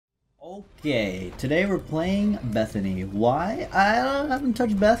Okay, today we're playing Bethany. Why? I haven't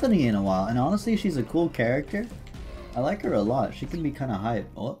touched Bethany in a while, and honestly, she's a cool character. I like her a lot. She can be kind of hype.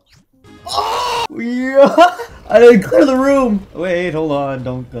 Oh! Oh! Yeah! I didn't clear the room! Wait, hold on,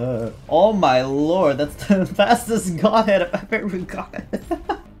 don't Oh my lord, that's the fastest godhead I've ever got.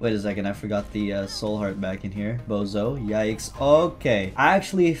 Wait a second, I forgot the soul heart back in here. Bozo, yikes. Okay,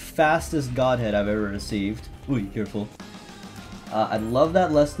 actually fastest godhead I've ever received. Ooh, careful. I'd love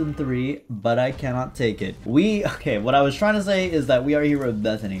that less than 3, but I cannot take it. Okay, what I was trying to say is that we are here with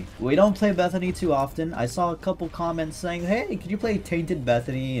Bethany. We don't play Bethany too often. I saw a couple comments saying, hey, could you play Tainted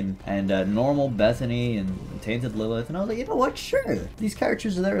Bethany and normal Bethany and Tainted Lilith? And I was like, you know what, sure. These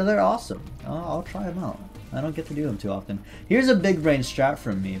characters, they're awesome. I'll try them out. I don't get to do them too often. Here's a big brain strat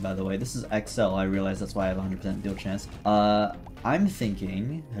from me, by the way. This is XL. I realize that's why I have a 100% deal chance. I'm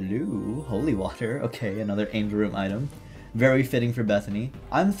thinking, hello, holy water. Okay, another aimed room item. Very fitting for Bethany.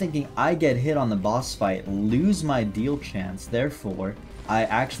 I'm thinking I get hit on the boss fight, lose my deal chance, therefore I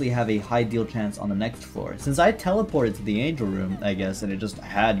actually have a high deal chance on the next floor. Since I teleported to the angel room, I guess, and it just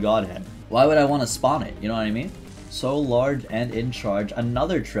had Godhead, why would I want to spawn it? You know what I mean? So large and in charge.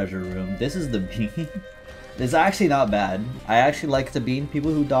 Another treasure room. This is the bean. It's actually not bad. I actually like the bean.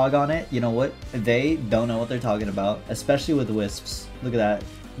 People who dog on it, you know what? They don't know what they're talking about, especially with wisps. Look at that.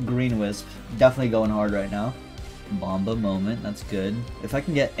 Green wisp. Definitely going hard right now. Bomba moment, that's good. If I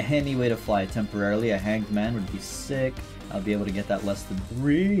can get any way to fly temporarily, a hanged man would be sick. I'll be able to get that less than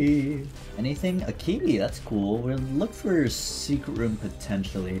 3. Anything? A key, that's cool. We'll look for secret room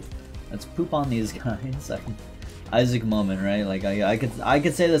potentially. Let's poop on these guys. Isaac moment, right? Like I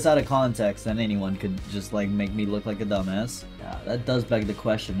could say this out of context and anyone could just like make me look like a dumbass. Yeah, that does beg the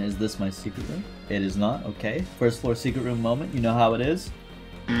question, is this my secret room? It is not, okay. First floor secret room moment, you know how it is.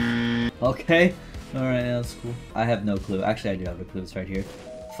 Okay. Alright, yeah, that's cool. I have no clue. Actually, I do have a clue. It's right here.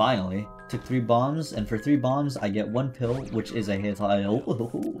 Finally. Took 3 bombs, and for 3 bombs, I get 1 pill, which is a hit.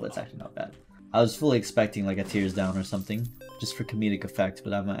 Oh, that's actually not bad. I was fully expecting like a tears down or something, just for comedic effect,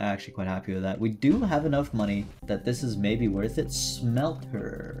 but I'm actually quite happy with that. We do have enough money that this is maybe worth it.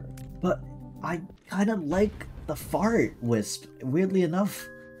 Smelter. But I kind of like the fart wisp, weirdly enough.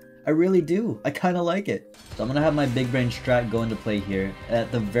 I really do. I kind of like it. So I'm going to have my big brain strat go into play here.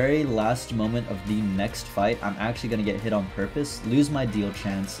 At the very last moment of the next fight, I'm actually going to get hit on purpose, lose my deal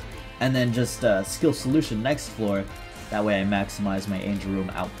chance, and then just skill solution next floor. That way I maximize my angel room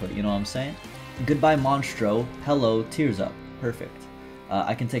output, you know what I'm saying? Goodbye Monstro. Hello, tears up. Perfect.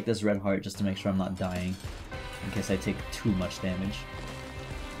 I can take this red heart just to make sure I'm not dying, in case I take too much damage.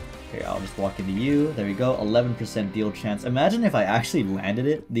 Here, I'll just walk into you. There we go. 11% deal chance. Imagine if I actually landed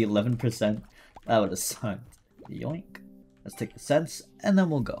it, the 11%. That would have sucked. Yoink. Let's take the cents, and then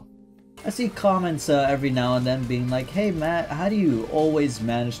we'll go. I see comments every now and then being like, hey Matt, how do you always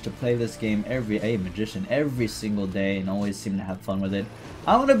manage to play this game magician, every single day and always seem to have fun with it?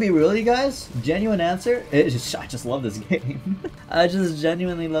 I'm gonna be real, you guys. Genuine answer. I just love this game. I just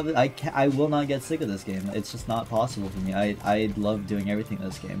genuinely love it. I will not get sick of this game. It's just not possible for me. I love doing everything in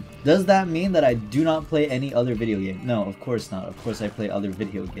this game. Does that mean that I do not play any other video game? No, of course not. Of course I play other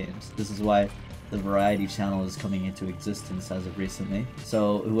video games. This is why the variety channel is coming into existence as of recently.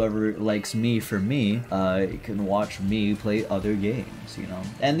 So whoever likes me for me, can watch me play other games, you know.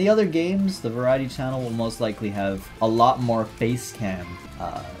 And the other games, the variety channel will most likely have a lot more face cam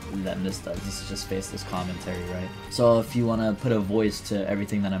than this does. This is just faceless commentary, right? So if you want to put a voice to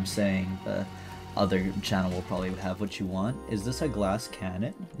everything that I'm saying, the other channel will probably have what you want. Is this a glass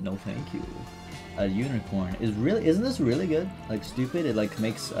cannon? No thank you. A unicorn. Isn't this really good? Like stupid? It like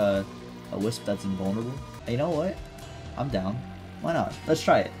makes a wisp that's invulnerable. You know what? I'm down. Why not? Let's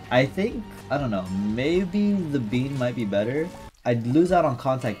try it. I think, I don't know, maybe the bean might be better. I'd lose out on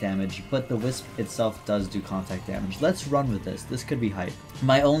contact damage, but the wisp itself does do contact damage. Let's run with this. This could be hype.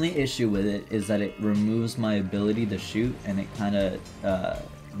 My only issue with it is that it removes my ability to shoot, and it kind of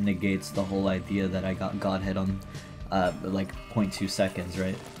negates the whole idea that I got Godhead on like 0.2 seconds,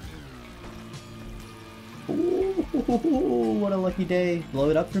 right? Ooh, what a lucky day. Blow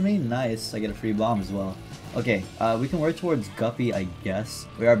it up for me? Nice. I get a free bomb as well. Okay, we can work towards Guppy, I guess.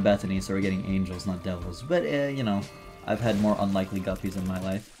 We are Bethany, so we're getting angels, not devils. But, you know, I've had more unlikely Guppies in my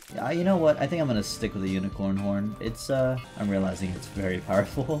life. You know what? I think I'm gonna stick with the unicorn horn. It's, I'm realizing it's very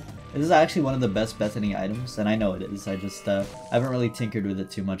powerful. This is actually one of the best Bethany items, and I know it is. I just, I haven't really tinkered with it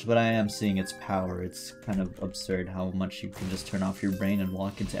too much, but I am seeing its power. It's kind of absurd how much you can just turn off your brain and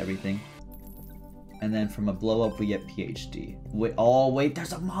walk into everything. And then from a blow up we get PhD. Wait, oh wait,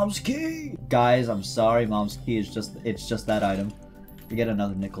 there's a mom's key! Guys, I'm sorry, mom's key is just, it's just that item. We get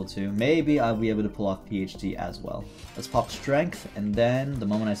another nickel too. Maybe I'll be able to pull off PhD as well. Let's pop strength, and then the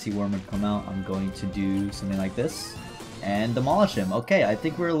moment I see Wormwood come out, I'm going to do something like this and demolish him. Okay, I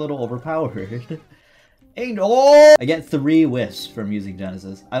think we're a little overpowered. Oh! I get 3 Wisps from using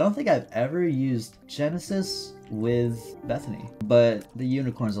Genesis. I don't think I've ever used Genesis with Bethany, but the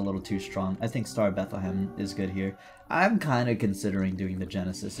Unicorn's a little too strong. I think Star Bethlehem is good here. I'm kind of considering doing the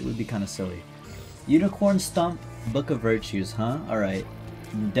Genesis. It would be kind of silly. Unicorn Stump, Book of Virtues, huh? Alright.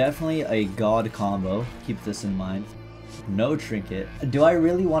 Definitely a God combo. Keep this in mind. No Trinket. Do I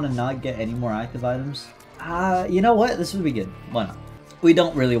really want to not get any more active items? You know what? This would be good. Why not? We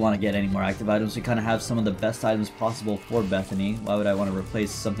don't really want to get any more active items. We kind of have some of the best items possible for Bethany. Why would I want to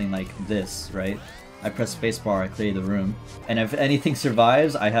replace something like this, right? I press spacebar, I clear the room. And if anything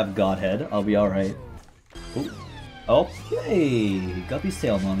survives, I have Godhead. I'll be alright. Okay! Guppy's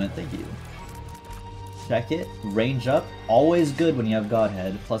Tail moment, thank you. Check it. Range up. Always good when you have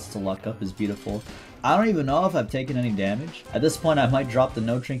Godhead. Plus the luck up is beautiful. I don't even know if I've taken any damage. At this point, I might drop the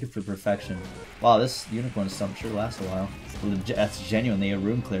no trinket for perfection. Wow, this Unicorn Stump sure lasts a while. That's genuinely a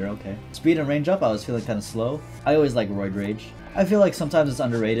room clear, okay. Speed and range up, I was feeling kind of slow. I always like Roid Rage. I feel like sometimes it's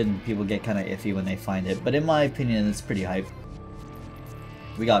underrated and people get kind of iffy when they find it, but in my opinion, it's pretty hype.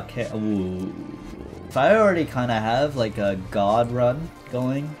 We got Ooh. If I already kind of have like a God run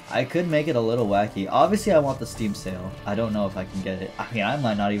going, I could make it a little wacky. Obviously, I want the Steam Sale. I don't know if I can get it. I mean, I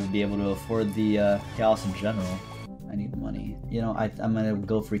might not even be able to afford the Chaos in general. I need money. You know, I'm gonna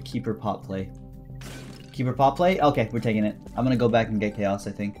go for Keeper Pop Play. Keeper Pop Play? Okay, we're taking it. I'm gonna go back and get Chaos,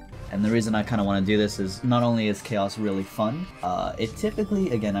 I think. And the reason I kind of want to do this is not only is Chaos really fun, it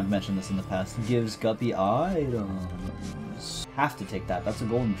typically, again, I've mentioned this in the past, gives Guppy items. Have to take that. That's a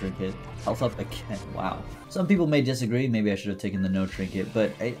golden trinket. Health up again. Wow. Some people may disagree. Maybe I should have taken the no trinket,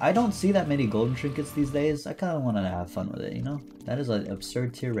 but I don't see that many golden trinkets these days. I kind of want to have fun with it, you know? That is an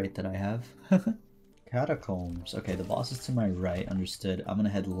absurd tier rate that I have. Catacombs. Okay, the boss is to my right. Understood. I'm gonna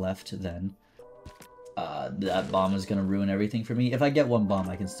head left then. That bomb is gonna ruin everything for me. If I get one bomb,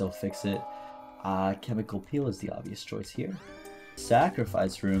 I can still fix it. Chemical Peel is the obvious choice here.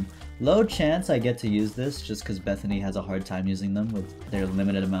 Sacrifice Room. Low chance I get to use this just because Bethany has a hard time using them with their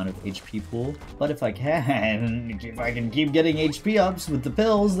limited amount of HP pool. But if I can keep getting HP ups with the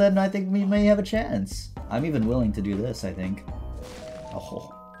pills, then I think we may have a chance. I'm even willing to do this, I think.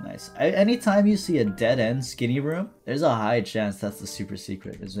 Oh, nice. Anytime you see a dead-end skinny room, there's a high chance that's the super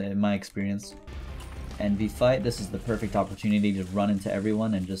secret, is in my experience. Envy Fight, this is the perfect opportunity to run into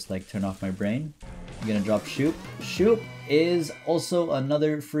everyone and just like turn off my brain. I'm gonna drop Shoop. Shoop is also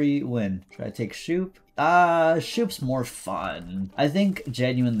another free win. Should I take Shoop? Shoop's more fun. I think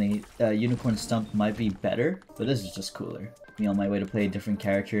genuinely Unicorn Stump might be better, but this is just cooler. Me on my way to play a different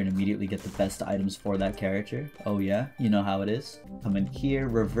character and immediately get the best items for that character. Oh yeah, you know how it is. Come in here,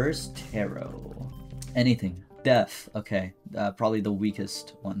 Reverse Tarot. Anything. Death, okay. Probably the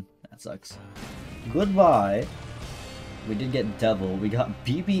weakest one. That sucks. Goodbye. We did get Devil. We got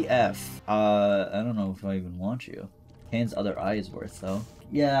BBF. I don't know if I even want you. Kane's Other Eye is worth though.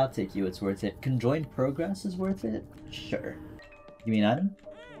 Yeah, I'll take you. It's worth it. Conjoined Progress is worth it? Sure. Give me an item?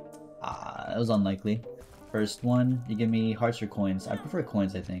 That was unlikely. First one, you give me hearts or coins. I prefer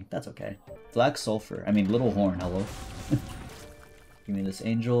coins, I think. That's okay. Black Sulfur. I mean, Little Horn, hello. Give me this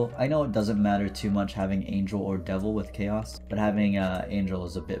Angel. I know it doesn't matter too much having Angel or Devil with Chaos, but having Angel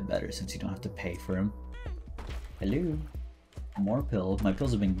is a bit better since you don't have to pay for him. Hello. More pills. My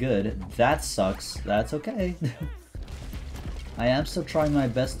pills have been good. That sucks. That's okay. I am still trying my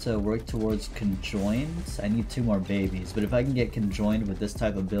best to work towards conjoined. I need 2 more babies, but if I can get conjoined with this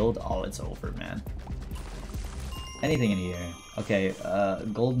type of build, oh, it's over, man. Anything in here. Okay,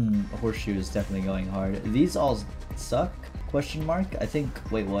 Golden Horseshoe is definitely going hard. These all suck? Question mark? I think,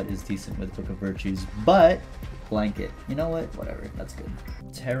 wait, what is decent with Book of Virtues? But, Blanket. You know what? Whatever. That's good.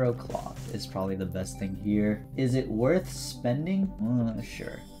 Tarot Cloth is probably the best thing here. Is it worth spending?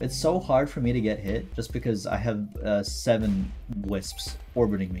 Sure. It's so hard for me to get hit just because I have 7 Wisps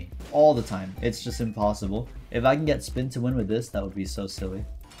orbiting me all the time. It's just impossible. If I can get Spin to win with this, that would be so silly.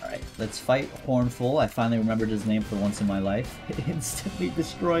 Alright, let's fight Hornful. I finally remembered his name for once in my life. Instantly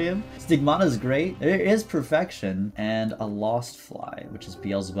destroy him. Stigmata's great. There is Perfection and a Lost Fly, which is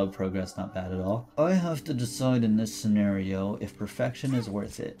Beelzebub progress, not bad at all. I have to decide in this scenario if Perfection is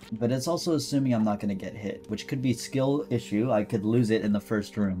worth it. But it's also assuming I'm not going to get hit, which could be skill issue. I could lose it in the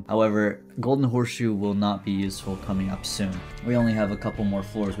first room. However, Golden Horseshoe will not be useful coming up soon. We only have a couple more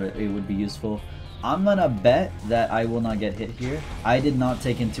floors, but it would be useful. I'm gonna bet that I will not get hit here. I did not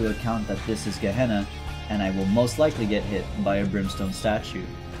take into account that this is Gehenna, and I will most likely get hit by a Brimstone statue.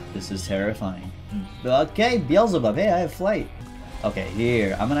 This is terrifying. Okay, Beelzebub, hey, I have flight. Okay,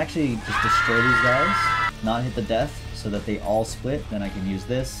 here. I'm gonna actually just destroy these guys, not hit the death, so that they all split. Then I can use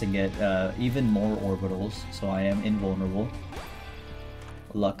this and get even more orbitals, so I am invulnerable.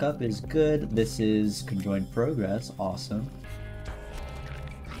 Luck up is good. This is conjoined progress. Awesome.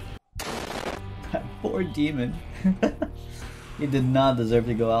 That poor demon. He did not deserve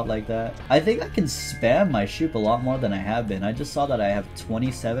to go out like that. I think I can spam my shoop a lot more than I have been. I just saw that I have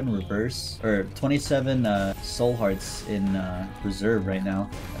 27 reverse, or 27 soul hearts in reserve right now.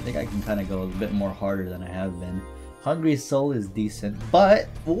 I think I can kind of go a bit more harder than I have been. Hungry soul is decent, but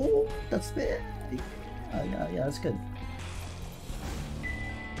ooh, that's it. Yeah, that's good.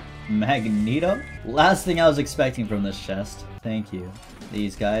 Magneto? Last thing I was expecting from this chest. Thank you.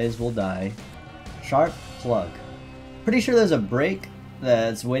 These guys will die. Sharp plug. Pretty sure there's a break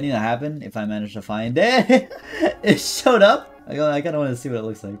that's waiting to happen if I manage to find it. It showed up. I kind of want to see what it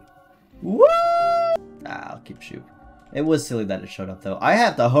looks like. Woo! I'll keep shoot. It was silly that it showed up though. I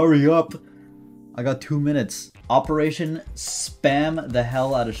have to hurry up. I got 2 minutes. Operation spam the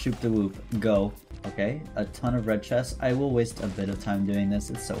hell out of shoop de whoop. Go. Okay, a ton of red chests. I will waste a bit of time doing this.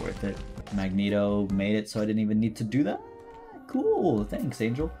 It's so worth it. Magneto made it so I didn't even need to do that. Cool. Thanks,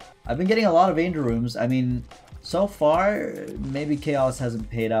 Angel. I've been getting a lot of Angel rooms. I mean, so far, maybe Chaos hasn't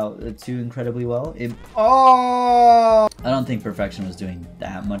paid out too incredibly well. I don't think Perfection was doing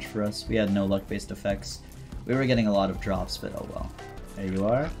that much for us. We had no luck-based effects. We were getting a lot of drops, but oh well. There you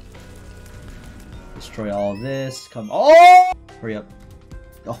are. Destroy all of this. Come on. Hurry up.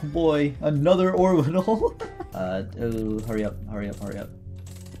 Oh boy, another orbital. Hurry up, hurry up, hurry up.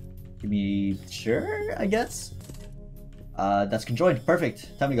 Give me, sure, I guess. That's conjoined.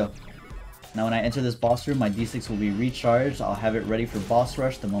 Perfect. Time to go. Now when I enter this boss room, my D6 will be recharged. I'll have it ready for boss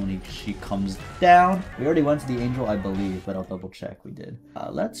rush the moment she comes down. We already went to the Angel, I believe, but I'll double check. We did.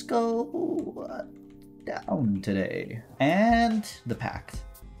 Let's go down today. And the Pact.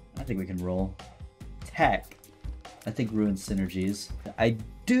 I think we can roll. Tech. I think Ruined Synergies. I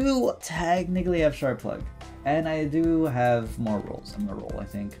do technically have Sharp Plug. And I do have more rolls. I'm gonna roll, I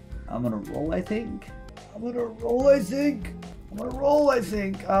think. I'm gonna roll, I think. I'm gonna roll, I think. I'm gonna roll, I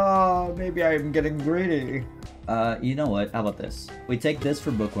think. Maybe I'm getting greedy. You know what? How about this? We take this for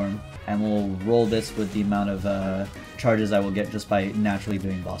Bookworm, and we'll roll this with the amount of charges I will get just by naturally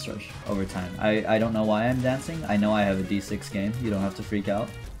doing boss rush over time. I don't know why I'm dancing. I know I have a D6 game. You don't have to freak out.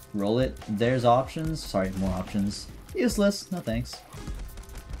 Roll it. There's options. Sorry, more options. Useless. No thanks.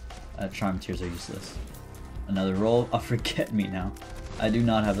 Charm tears are useless. Another roll. Oh, forget me now. I do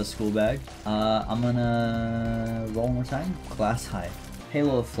not have a school bag. I'm gonna roll one more time. Glass high.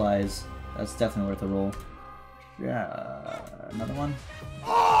 Halo of flies. That's definitely worth a roll. Yeah, another one.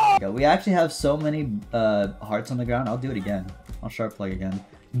 We actually have so many hearts on the ground. I'll do it again. I'll sharp plug again.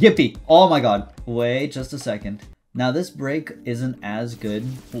 Gippy! Oh my god. Wait just a second. Now this break isn't as good.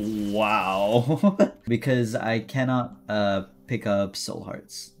 Wow. Because I cannot pick up soul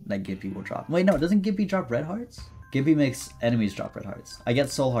hearts that Gippy will drop. Wait, no, doesn't Gippy drop red hearts? Gippy makes enemies drop red hearts. I get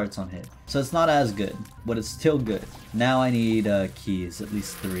soul hearts on hit. So it's not as good, but it's still good. Now I need keys, at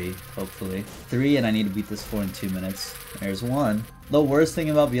least 3, hopefully. 3, and I need to beat this 4 in 2 minutes. There's 1. The worst thing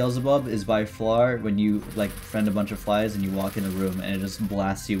about Beelzebub is by far when you like friend a bunch of flies and you walk in a room and it just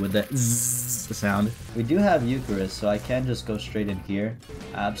blasts you with the zzz sound. We do have Eucharist, so I can just go straight in here.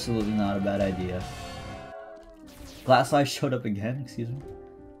 Absolutely not a bad idea. Glass Eye showed up again, excuse me.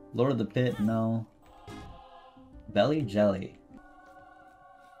 Lord of the Pit, no. Belly Jelly.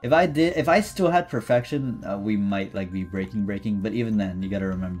 If I still had Perfection, we might like be breaking, but even then, you gotta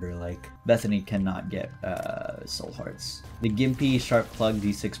remember, like, Bethany cannot get soul hearts. The Gimpy Sharp Plug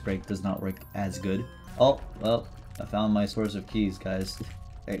D6 break does not work as good. Oh, well, I found my source of keys, guys.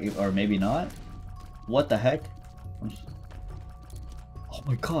 Or maybe not? What the heck? Oh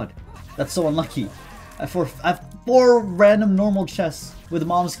my god, that's so unlucky. I have 4 random normal chests with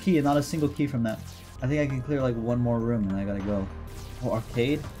Mom's key and not a single key from that. I think I can clear like 1 more room and I gotta go. Oh,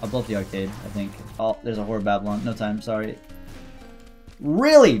 arcade? I'll blow up the arcade, I think. Oh, there's a Horror Babylon. No time, sorry.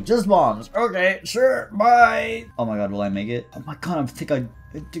 Really? Just bombs? Okay, sure, bye! Oh my god, will I make it? Oh my god, I think I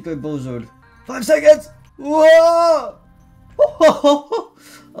bozoed. 5 seconds! Whoa!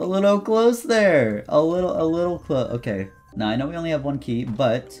 A little close there. A little close. Okay. Now, I know we only have 1 key,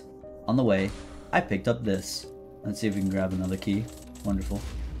 but on the way, I picked up this. Let's see if we can grab another key. Wonderful.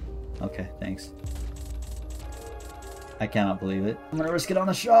 Okay, thanks. I cannot believe it. I'm gonna risk it on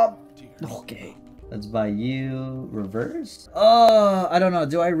a shop. Okay. Let's buy you reverse. I don't know.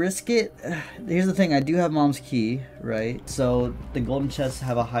 Do I risk it? Here's the thing. I do have Mom's key, right? So the golden chests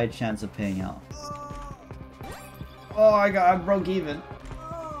have a high chance of paying out. Oh, I broke even.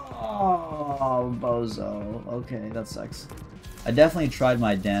 Oh, bozo. Okay, that sucks. I definitely tried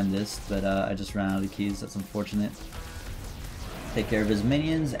my damnedest, but I just ran out of keys. That's unfortunate. Take care of his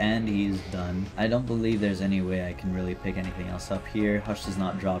minions, and he's done. I don't believe there's any way I can really pick anything else up here. Hush does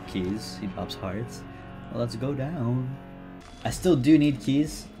not drop keys. He drops hearts. Well, let's go down. I still do need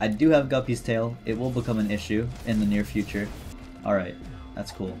keys. I do have Guppy's tail. It will become an issue in the near future. Alright,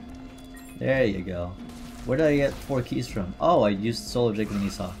 that's cool. There you go. Where did I get 4 keys from? Oh, I used Soul of Jacob and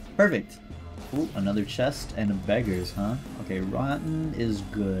Esau. Perfect. Ooh, another chest and a beggars, huh? Okay, rotten is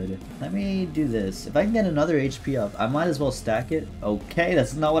good. Let me do this. If I can get another HP up, I might as well stack it. Okay,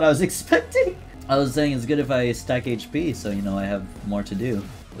 that's not what I was expecting. I was saying it's good if I stack HP, so you know I have more to do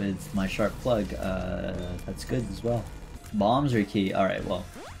with my sharp plug. That's good as well. Bombs are key. Alright, well.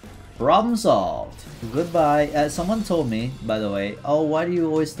 Problem solved. Goodbye. Someone told me, by the way, oh, why do you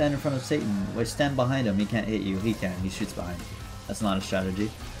always stand in front of Satan? Why stand behind him? He can't hit you. He can. He shoots behind. That's not a strategy.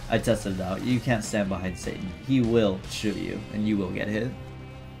 I tested it out. You can't stand behind Satan. He will shoot you, and you will get hit.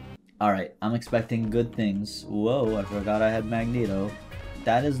 Alright, I'm expecting good things. Whoa, I forgot I had Magneto.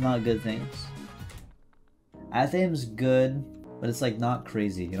 That is not good things. Athame's good, but it's like not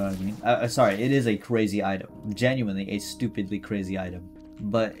crazy, you know what I mean? Sorry, it is a crazy item. Genuinely a stupidly crazy item.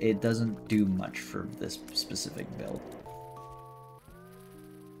 But it doesn't do much for this specific build.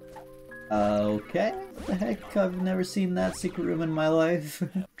 Okay, what the heck? I've never seen that secret room in my life.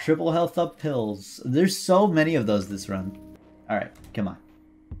 Triple health up pills. There's so many of those this run. Alright, come on.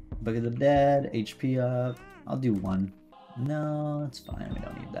 Book of the Dead, HP up. I'll do 1. No, that's fine. We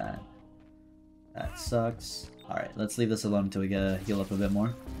don't need that. That sucks. Alright, let's leave this alone until we get a heal up a bit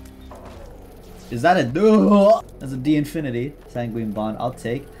more. Is that a... That's a D-Infinity. Sanguine Bond, I'll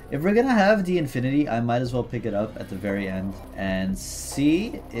take. If we're gonna have D-Infinity, I might as well pick it up at the very end and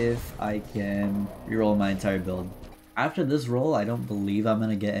see if I can reroll my entire build. After this roll, I don't believe I'm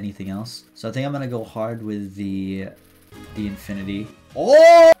gonna get anything else. So I think I'm gonna go hard with the D-Infinity.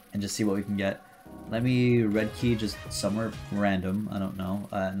 Oh! And just see what we can get. Let me red key just somewhere random. I don't know.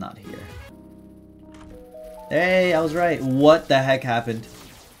 Not here. Hey, I was right. What the heck happened?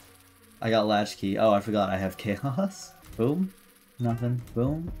 I got latchkey. Oh, I forgot I have chaos. Boom. Nothing.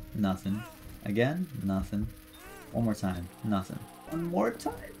 Boom. Nothing. Again. Nothing. One more time. Nothing. One more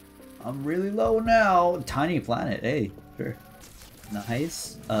time. I'm really low now. Tiny planet. Hey. Sure.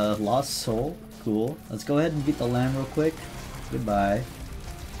 Nice. Lost soul. Cool. Let's go ahead and beat the lamb real quick. Goodbye.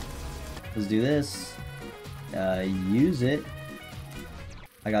 Let's do this. Use it.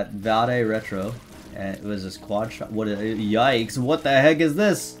 I got Valde Retro. And it was this quad shot. What? Yikes. What the heck is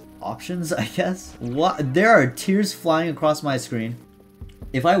this? Options, I guess? What? There are tears flying across my screen.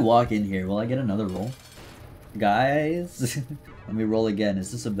 If I walk in here, will I get another roll? Guys? Let me roll again.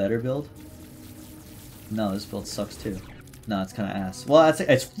 Is this a better build? No, this build sucks too. No, it's kind of ass. Well,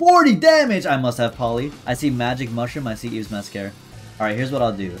 it's 40 damage! I must have Poly. I see Magic Mushroom. I see Eve's Mascara. Alright, here's what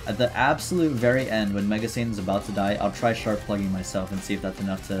I'll do. At the absolute very end, when Mega Satan's about to die, I'll try sharp plugging myself and see if that's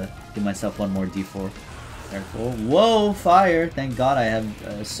enough to give myself one more D4. Careful. Whoa, fire! Thank God I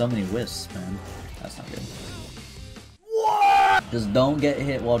have so many wisps, man. That's not good. What? Just don't get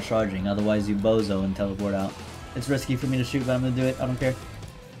hit while charging, otherwise you bozo and teleport out. It's risky for me to shoot, but I'm gonna do it. I don't care.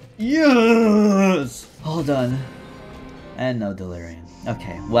 Yes! All done. And no delirium.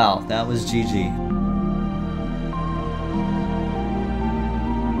 Okay, wow, that was GG.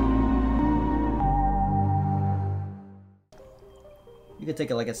 You could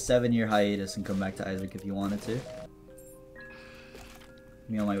take like a 7-year hiatus and come back to Isaac if you wanted to.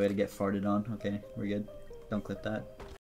 Me on my way to get farted on. Okay, we're good. Don't clip that.